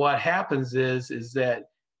 And so what happens is that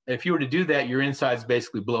if you were to do that, your insides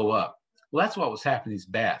basically blow up. Well, that's what was happening to these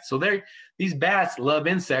bats. So these bats love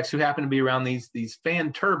insects who happen to be around these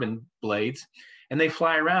fan turbine blades, and they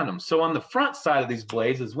fly around them. So on the front side of these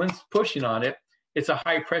blades, as wind's pushing on it, it's a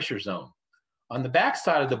high pressure zone. On the back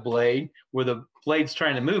side of the blade, where the blade's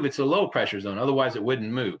trying to move, it's a low pressure zone. Otherwise, it wouldn't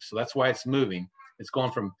move. So that's why it's moving. It's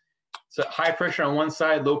going from high pressure on one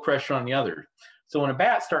side, low pressure on the other. So when a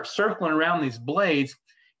bat starts circling around these blades,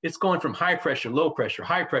 it's going from high pressure, low pressure,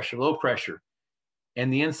 high pressure, low pressure.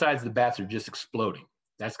 And the insides of the bats are just exploding.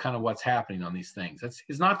 That's kind of what's happening on these things.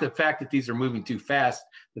 It's not the fact that these are moving too fast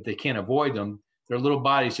that they can't avoid them. Their little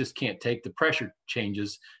bodies just can't take the pressure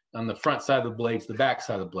changes on the front side of the blade to the back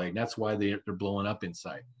side of the blade. And that's why they're blowing up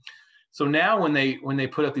inside. So now when they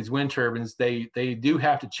put up these wind turbines, they do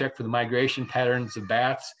have to check for the migration patterns of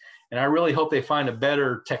bats. And I really hope they find a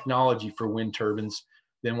better technology for wind turbines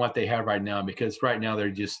than what they have right now, because right now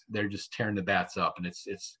they're just tearing the bats up, and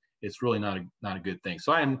it's really not a good thing.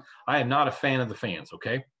 So I am not a fan of the fans.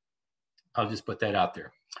 Okay, I'll just put that out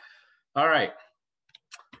there. All right.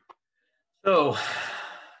 So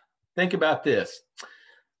think about this.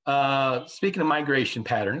 Speaking of migration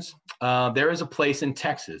patterns, there is a place in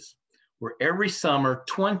Texas where every summer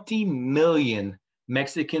 20 million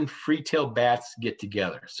Mexican free-tailed bats get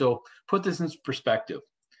together. So put this in perspective.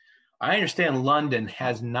 I understand London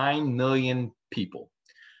has 9 million people.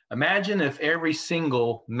 Imagine if every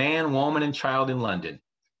single man, woman, and child in London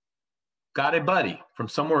got a buddy from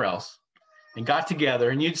somewhere else and got together,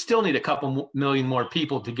 and you'd still need a couple million more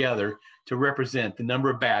people together to represent the number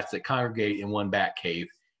of bats that congregate in one bat cave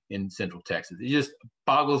in Central Texas. It just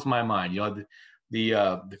boggles my mind.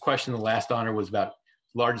 The question in the last honor was about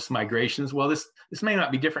largest migrations. Well, this may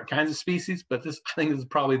not be different kinds of species, but I think this is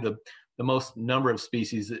probably the most number of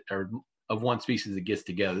species of one species that gets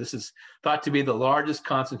together. This is thought to be the largest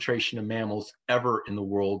concentration of mammals ever in the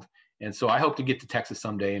world. And so I hope to get to Texas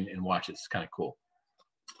someday and watch it. It's kind of cool.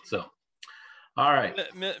 So, all right.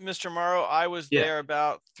 Mr. Morrow, I was there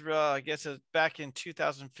about, I guess back in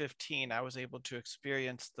 2015, I was able to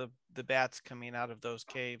experience the bats coming out of those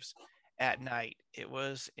caves at night. It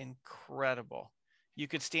was incredible. You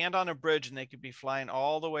could stand on a bridge and they could be flying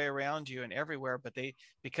all the way around you and everywhere, but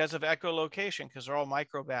because of echolocation, because they're all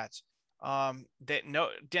microbats, they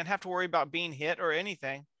didn't have to worry about being hit or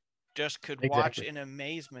anything, just could watch in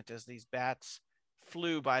amazement as these bats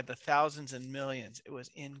flew by the thousands and millions. It was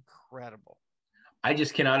incredible. I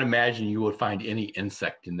just cannot imagine you would find any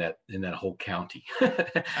insect in that whole county.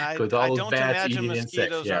 I don't imagine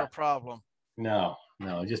mosquitoes are a problem. No,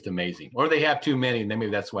 just amazing. Or they have too many, and maybe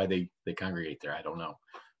that's why they congregate there. I don't know.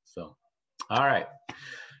 So, all right.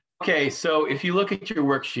 Okay, so if you look at your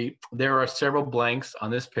worksheet, there are several blanks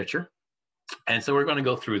on this picture. And so we're going to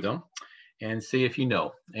go through them and see if you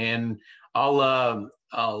know. And I'll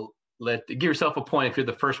give yourself a point if you're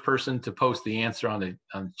the first person to post the answer on the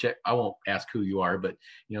check. I won't ask who you are, but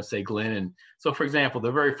say Glenn. And so, for example,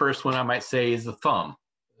 the very first one I might say is the thumb.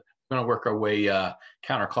 We're going to work our way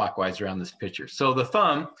counterclockwise around this picture. So the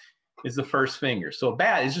thumb is the first finger. So a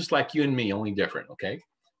bat is just like you and me, only different. Okay.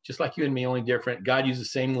 just like you and me, only different. God used the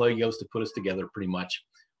same Legos to put us together pretty much.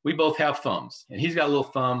 We both have thumbs, and he's got a little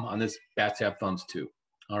thumb on this. Bats have thumbs too.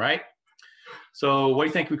 All right. So what do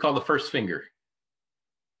you think we call the first finger?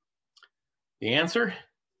 The answer?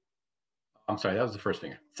 I'm sorry, that was the first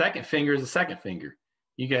finger. Second finger is the second finger.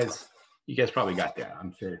 You guys probably got that.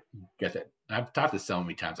 I'm sure you got that. I've taught this so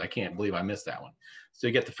many times. I can't believe I missed that one. So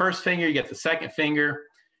you get the first finger, you get the second finger.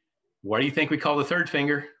 What do you think we call the third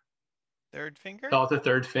finger? Third finger? Call it the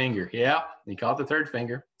third finger. Yeah, you call it the third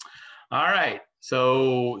finger. All right.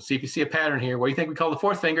 So see if you see a pattern here. What do you think we call the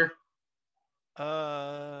fourth finger?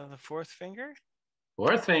 The fourth finger?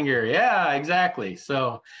 Fourth finger. Yeah, exactly.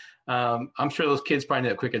 So I'm sure those kids probably know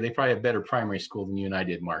that quicker. They probably have better primary school than you and I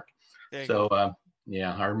did, Mark. So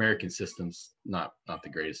yeah, our American system's not the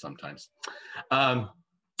greatest sometimes.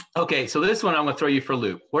 Okay, so this one I'm going to throw you for a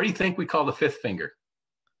loop. What do you think we call the fifth finger?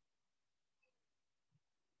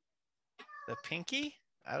 The pinky?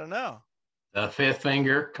 I don't know. The fifth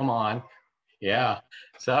finger. Come on. Yeah.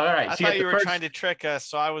 So all right. I thought you were trying to trick us,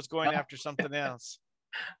 so I was going after something else.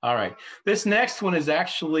 All right. This next one is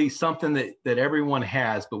actually something that everyone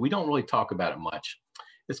has, but we don't really talk about it much.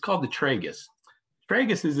 It's called the tragus.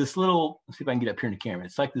 Tragus is this little, let's see if I can get up here in the camera.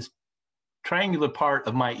 It's like this triangular part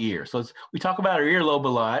of my ear. So we talk about our earlobe a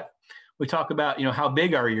lot. We talk about, how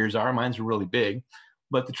big our ears are. Mine's are really big.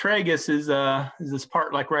 But the tragus is this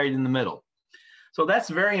part like right in the middle. So that's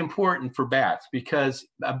very important for bats because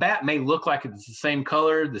a bat may look like it's the same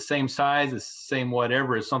color, the same size, the same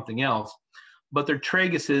whatever as something else, but their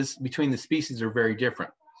traguses between the species are very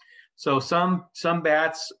different. So some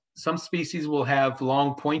bats, some species will have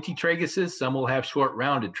long pointy traguses, some will have short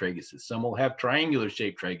rounded traguses, some will have triangular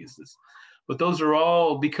shaped traguses. But those are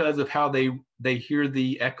all because of how they hear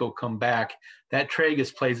the echo come back. That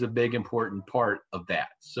tragus plays a big important part of that.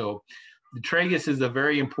 So the tragus is a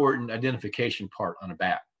very important identification part on a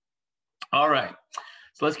bat. All right,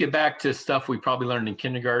 so let's get back to stuff we probably learned in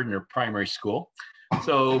kindergarten or primary school.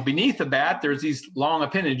 So beneath the bat, there's these long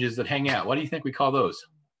appendages that hang out. What do you think we call those?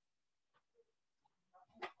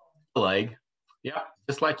 Leg. Yeah,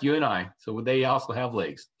 just like you and I. So they also have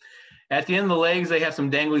legs. At the end of the legs, they have some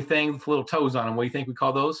dangly things with little toes on them. What do you think we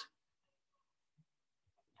call those?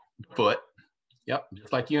 Foot. Yep,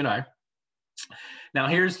 just like you and I. Now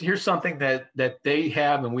here's something that they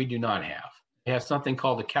have and we do not have. They have something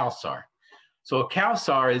called a calcar. So a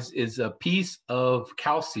calcar is a piece of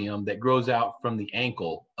calcium that grows out from the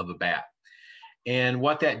ankle of a bat. And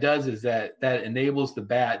what that does is that enables the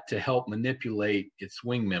bat to help manipulate its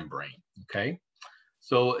wing membrane. Okay,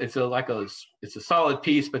 so it's a solid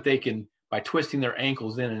piece, but they can, by twisting their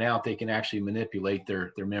ankles in and out, they can actually manipulate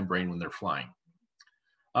their membrane when they're flying.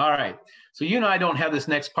 All right, so you and I don't have this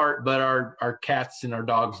next part, but our cats and our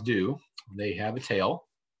dogs do. They have a tail.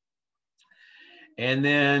 And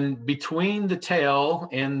then between the tail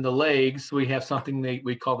and the legs, we have something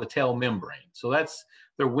we call the tail membrane. So that's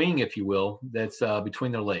their wing, if you will, that's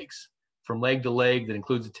between their legs. From leg to leg that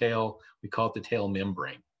includes the tail, we call it the tail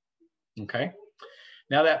membrane. Okay,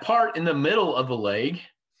 now that part in the middle of the leg,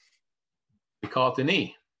 we call it the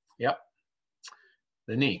knee. Yep,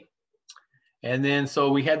 the knee. And then,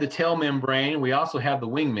 so we had the tail membrane. We also have the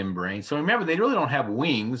wing membrane. So remember, they really don't have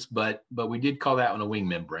wings, but we did call that one a wing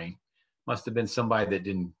membrane. Must have been somebody that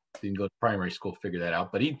didn't go to primary school to figure that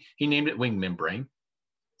out, but he named it wing membrane.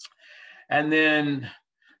 And then,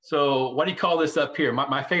 so what do you call this up here?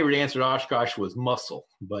 My favorite answer to Oshkosh was muscle,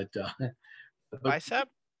 but bicep?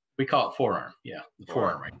 We call it forearm. Yeah, the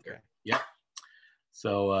forearm right there. Yeah.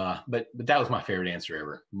 So, but that was my favorite answer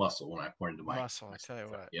ever, muscle, when I pointed to my muscle. I tell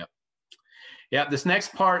you what. Yep. Yeah, this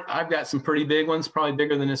next part, I've got some pretty big ones, probably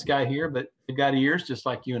bigger than this guy here, but they've got ears just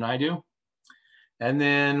like you and I do. And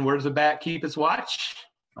then where does the bat keep its watch?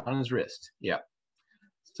 On his wrist. Yeah.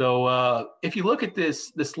 So if you look at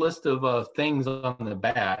this list of things on the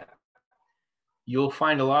bat, you'll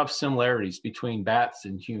find a lot of similarities between bats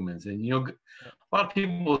and humans. And, a lot of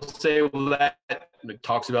people will say, well, that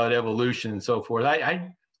talks about evolution and so forth.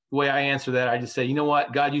 The way I answer that, I just say, you know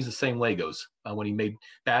what? God used the same Legos when he made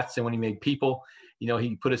bats and when he made people.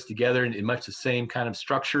 He put us together in much the same kind of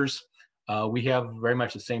structures. We have very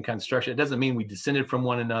much the same kind of structure. It doesn't mean we descended from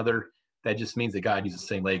one another. That just means that God used the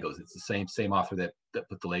same Legos. It's the same author that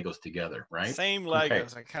put the Legos together, right? Same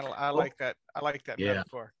Legos. Okay. I like that. I like that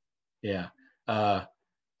metaphor. Yeah. All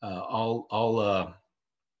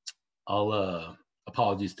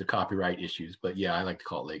apologies to copyright issues, but yeah, I like to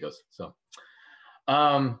call it Legos.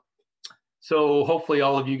 So hopefully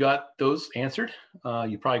all of you got those answered.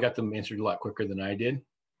 You probably got them answered a lot quicker than I did.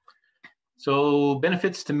 So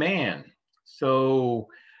benefits to man. So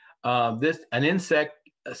an insect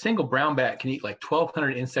a single brown bat can eat like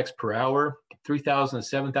 1,200 insects per hour, 3,000 to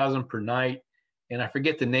 7,000 per night. And I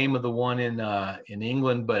forget the name of the one in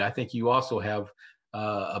England, but I think you also have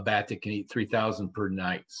a bat that can eat 3,000 per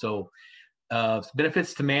night. So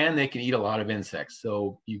benefits to man, they can eat a lot of insects.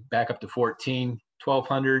 So you back up to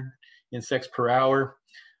 1,200 insects per hour.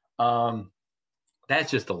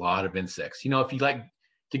 That's just a lot of insects. You know, if you like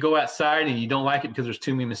to go outside and you don't like it because there's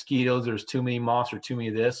too many mosquitoes, there's too many moths or too many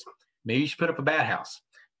of this, maybe you should put up a bat house.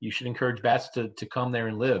 You should encourage bats to come there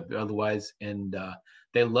and live. Otherwise, and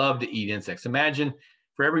they love to eat insects. Imagine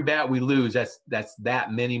for every bat we lose, that's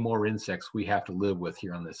that many more insects we have to live with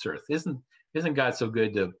here on this earth. Isn't God so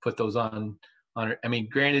good to put those on? I mean,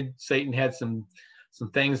 granted, Satan had some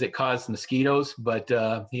things that caused mosquitoes, but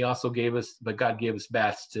he also gave us, but God gave us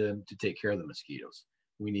bats to take care of the mosquitoes.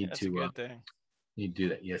 We need to good thing. Need to do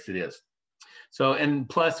that. Yes, it is. So, and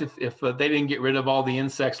plus, if they didn't get rid of all the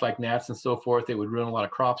insects like gnats and so forth, they would ruin a lot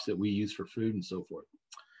of crops that we use for food and so forth.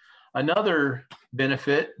 Another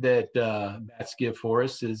benefit that bats give for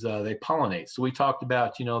us is they pollinate. So we talked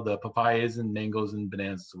about, you know, the papayas and mangoes and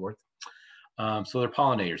bananas and so forth. So they're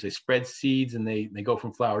pollinators. They spread seeds and they go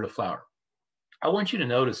from flower to flower. I want you to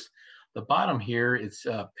notice the bottom here. It's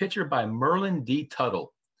a picture by Merlin D.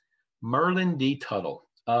 Tuttle. Merlin D. Tuttle.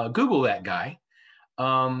 Google that guy.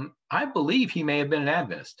 I believe he may have been an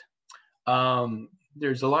Adventist.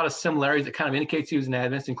 There's a lot of similarities that kind of indicates he was an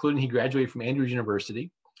Adventist, including he graduated from Andrews University.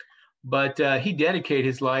 But he dedicated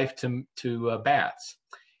his life to bats.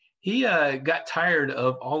 He got tired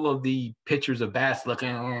of all of the pictures of bats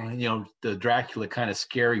looking, you know, the Dracula kind of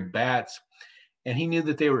scary bats. And he knew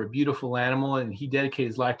that they were a beautiful animal, and he dedicated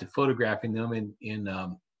his life to photographing them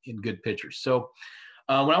in good pictures. So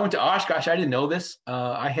when I went to Oshkosh, I didn't know this.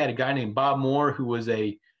 I had a guy named Bob Moore who was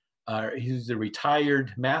a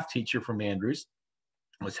retired math teacher from Andrews,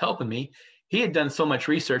 was helping me. He had done so much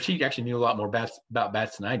research. He actually knew a lot more about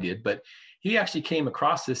bats than I did, but he actually came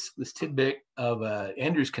across this tidbit of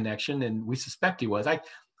Andrews connection, and we suspect he was.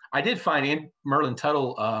 I did find Merlin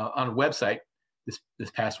Tuttle on a website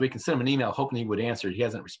this past week and sent him an email hoping he would answer. He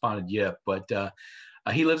hasn't responded yet, but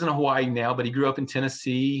he lives in Hawaii now, but he grew up in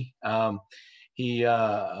Tennessee. He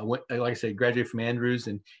went, like I said, graduated from Andrews,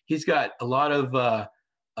 and he's got a lot of bat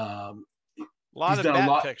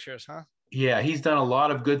pictures, huh? Yeah, he's done a lot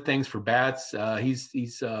of good things for bats.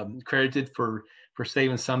 He's credited for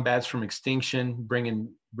saving some bats from extinction,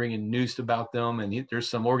 bringing news about them. And there's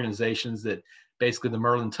some organizations that basically the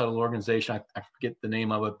Merlin Tuttle organization, I forget the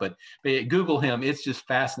name of it, but Google him. It's just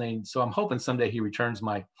fascinating. So I'm hoping someday he returns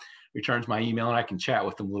my email and I can chat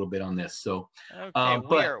with him a little bit on this. So, okay,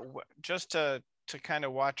 we are just to kind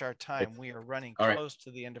of watch our time. We are running close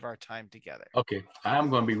to the end of our time together. Okay, I'm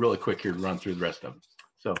going to be really quick here to run through the rest of them.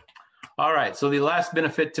 So, all right. So the last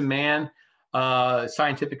benefit to man,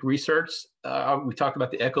 scientific research. We talked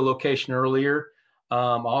about the echolocation earlier.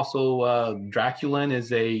 Also, Draculin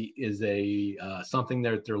is a something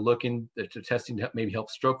that they're testing to maybe help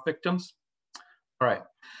stroke victims. All right.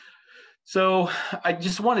 So I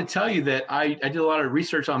just want to tell you that I did a lot of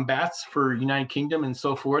research on bats for United Kingdom and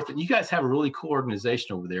so forth. And you guys have a really cool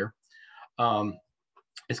organization over there.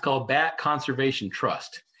 It's called Bat Conservation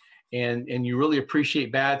Trust. And you really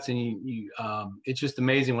appreciate bats, and it's just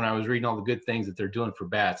amazing when I was reading all the good things that they're doing for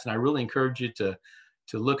bats. And I really encourage you to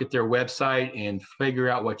look at their website and figure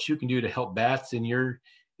out what you can do to help bats in your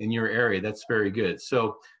area. That's very good.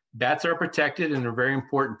 So bats are protected and they're a very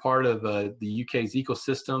important part of the UK's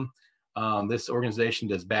ecosystem. This organization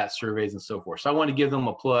does bat surveys and so forth. So I want to give them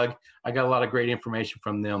a plug. I got a lot of great information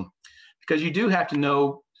from them because you do have to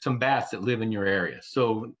know some bats that live in your area.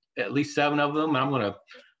 So at least 7 of them, and I'm going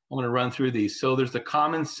to run through these. So there's the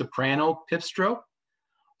common soprano pipstro.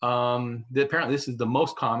 Apparently this is the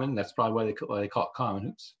most common. That's probably why they call it common.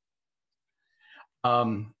 Oops.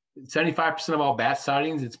 75% of all bat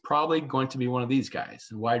sightings, it's probably going to be one of these guys.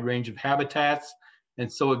 A wide range of habitats.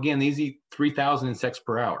 And so again, these eat 3,000 insects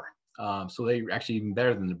per hour. So they're actually even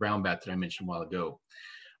better than the brown bat that I mentioned a while ago.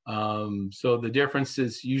 So the difference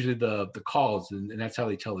is usually the calls, and that's how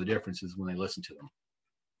they tell the differences when they listen to them.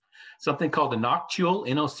 Something called the noctule,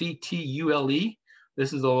 Noctule.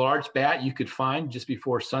 This is a large bat you could find just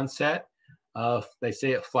before sunset. They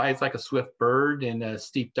say it flies like a swift bird in a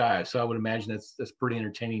steep dive. So I would imagine that's pretty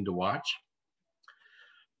entertaining to watch.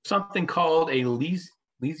 Something called a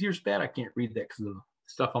Leisier's bat. I can't read that because of the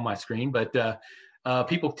stuff on my screen, but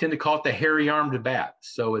people tend to call it the hairy-armed bat.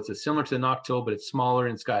 So it's similar to the noctule, but it's smaller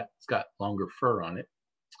and it's got longer fur on it.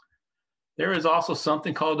 There is also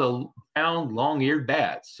something called a brown long-eared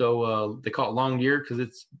bat. So they call it long-eared because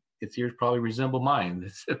its ears probably resemble mine.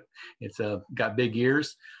 It's got big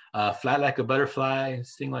ears. Flat like a butterfly,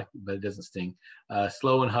 sting like, but it doesn't sting.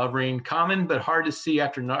 Slow and hovering, common but hard to see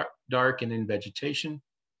after dark and in vegetation.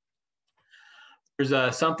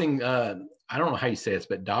 There's something, I don't know how you say this,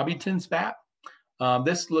 but Dobbyton's bat.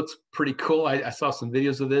 This looks pretty cool. I saw some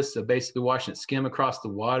videos of this, basically watching it skim across the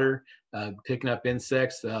water, picking up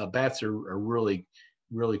insects. Bats are really,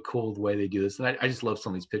 really cool the way they do this. And I just love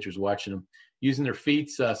some of these pictures, watching them using their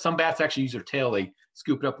feet. Some bats actually use their tail. They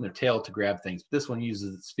scoop it up in their tail to grab things. This one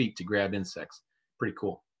uses its feet to grab insects. Pretty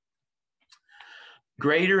cool.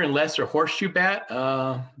 Greater and lesser horseshoe bat.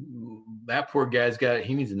 That poor guy's got,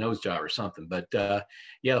 he needs a nose job or something. But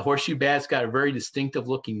yeah, the horseshoe bat's got a very distinctive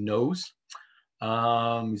looking nose.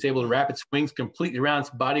 He's able to wrap its wings completely around its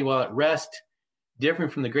body while at rest,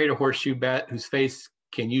 different from the greater horseshoe bat, whose face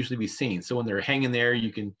can usually be seen. So when they're hanging there,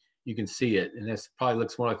 you can see it, and this probably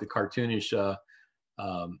looks more like the cartoonish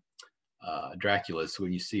Dracula's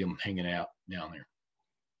when you see them hanging out down there.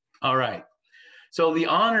 All right. So the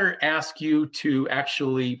honor asks you to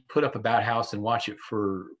actually put up a bat house and watch it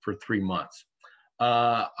for 3 months.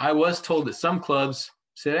 I was told that some clubs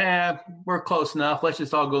said, we're close enough. Let's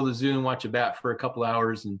just all go to the zoo and watch a bat for a couple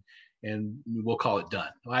hours and we'll call it done.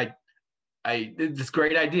 It's a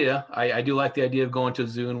great idea. I do like the idea of going to a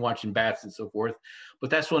zoo and watching bats and so forth, but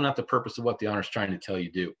that's really not the purpose of what the honor is trying to tell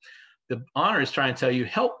you to do. The honor is trying to tell you,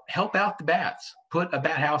 help out the bats, put a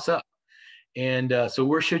bat house up. And so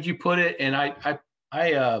where should you put it? And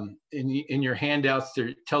in your handouts,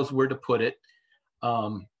 there tells where to put it.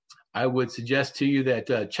 I would suggest to you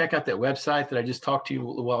that check out that website that I just talked to you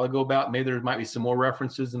a while ago about. Maybe there might be some more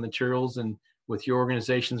references and materials and with your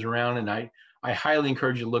organizations around. And I highly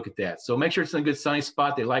encourage you to look at that. So make sure it's in a good sunny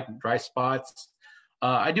spot. They like dry spots.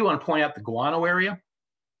 I do want to point out the guano area.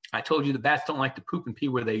 I told you the bats don't like to poop and pee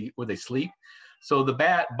where they sleep. So the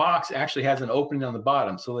bat box actually has an opening on the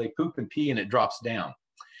bottom. So they poop and pee and it drops down.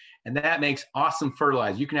 And that makes awesome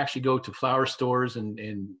fertilizer. You can actually go to flower stores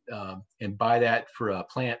and buy that for a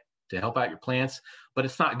plant to help out your plants, but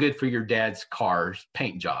it's not good for your dad's car's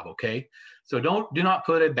paint job, okay? So do not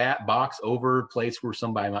put a bat box over a place where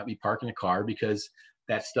somebody might be parking a car, because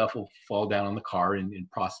that stuff will fall down on the car and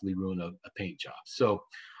possibly ruin a paint job. So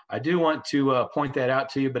I do want to point that out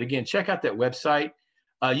to you, but again, check out that website.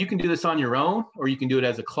 You can do this on your own, or you can do it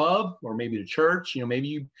as a club, or maybe the church. You know, maybe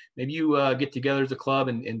you get together as a club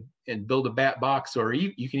and build a bat box, or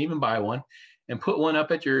you can even buy one and put one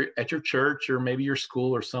up at your church, or maybe your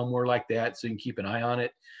school or somewhere like that, so you can keep an eye on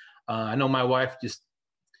it. I know my wife, just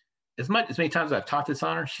as many times I've taught this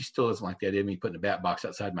on her, she still doesn't like the idea of me putting a bat box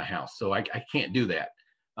outside my house. So I can't do that.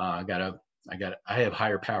 I have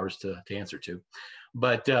higher powers to answer to,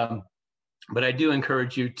 but I do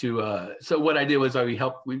encourage you to. So what I did was we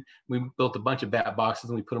built a bunch of bat boxes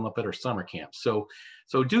and we put them up at our summer camp. So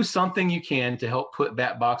do something you can to help put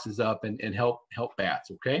bat boxes up and help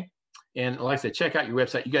bats. Okay. And like I said, check out your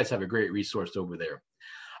website. You guys have a great resource over there.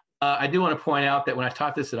 I do want to point out that when I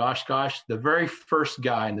taught this at Oshkosh, the very first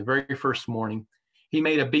guy in the very first morning, he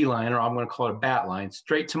made a beeline, or I'm going to call it a bat line,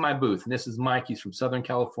 straight to my booth. And this is Mike. He's from Southern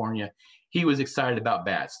California. He was excited about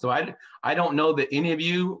bats. So I don't know that any of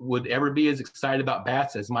you would ever be as excited about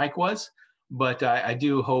bats as Mike was, but I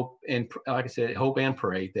do hope, and like I said, hope and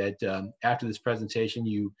pray that after this presentation,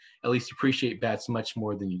 you at least appreciate bats much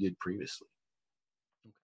more than you did previously.